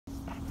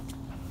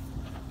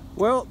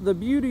Well, the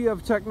beauty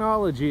of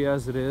technology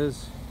as it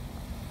is,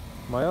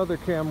 my other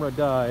camera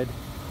died,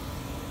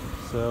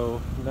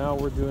 so now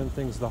we're doing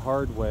things the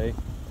hard way.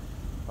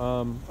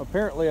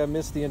 Apparently I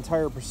missed the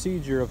entire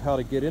procedure of how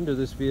to get into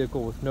this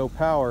vehicle with no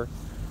power,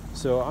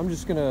 so I'm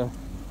just gonna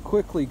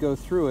quickly go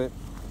through it.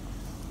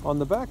 On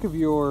the back of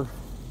your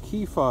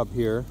key fob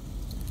here,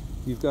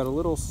 you've got a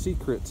little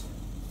secret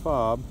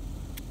fob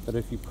that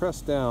if you press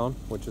down,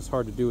 which is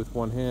hard to do with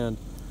one hand,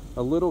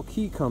 a little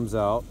key comes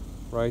out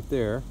right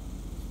there.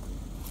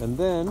 And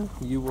then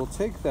you will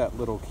take that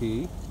little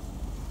key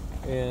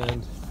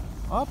and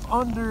up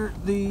under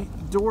the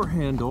door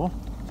handle,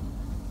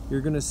 you're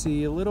gonna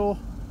see a little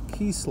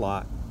key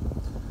slot.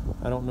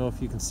 I don't know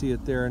if you can see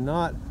it there or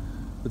not,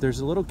 but there's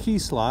a little key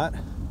slot,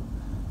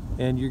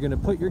 and you're gonna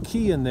put your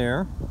key in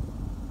there,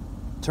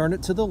 turn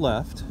it to the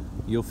left,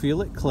 you'll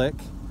feel it click,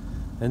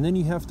 and then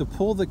you have to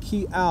pull the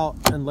key out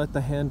and let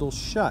the handle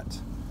shut.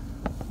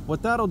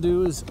 What that'll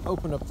do is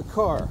open up the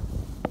car.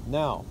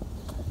 Now,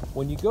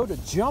 when you go to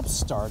jump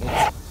start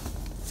it,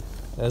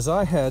 as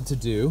I had to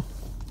do,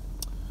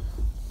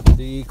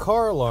 the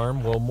car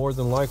alarm will more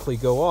than likely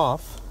go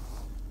off,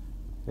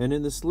 and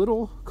in this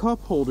little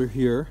cup holder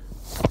here,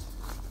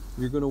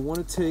 you're going to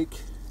want to take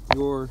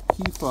your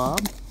key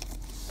fob,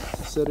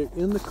 set it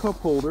in the cup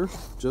holder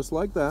just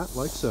like that,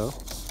 like so,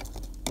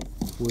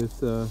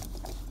 with the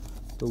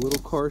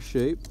little car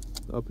shape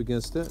up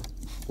against it,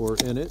 or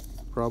in it,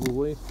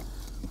 probably,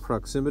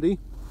 proximity.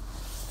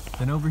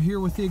 And over here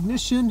with the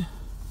ignition,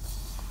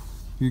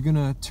 you're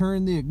gonna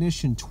turn the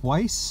ignition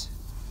twice,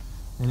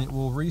 and it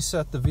will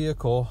reset the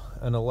vehicle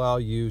and allow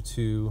you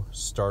to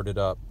start it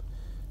up,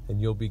 and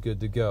you'll be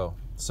good to go.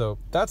 So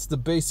that's the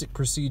basic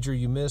procedure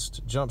you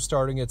missed. Jump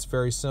starting, it's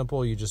very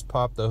simple. You just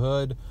pop the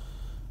hood,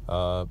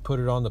 put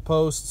it on the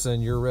posts,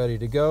 and you're ready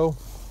to go.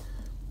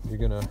 You're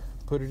gonna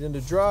put it into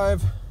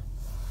drive,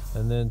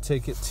 and then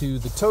take it to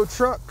the tow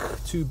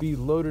truck to be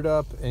loaded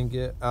up and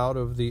get out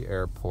of the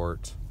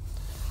airport.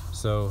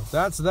 So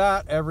that's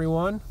that,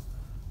 everyone.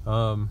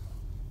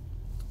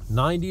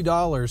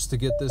 $90 to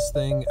get this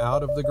thing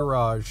out of the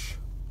garage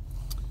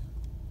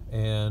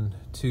and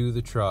to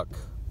the truck.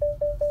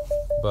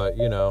 But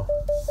you know,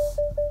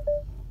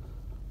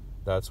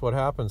 that's what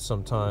happens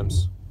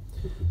sometimes.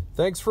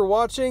 Thanks for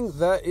watching.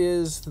 That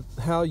is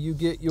how you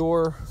get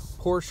your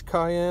Porsche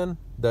Cayenne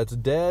that's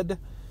dead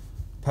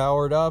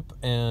powered up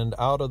and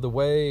out of the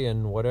way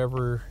and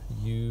whatever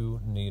you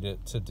need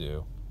it to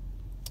do.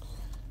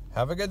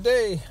 Have a good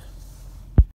day.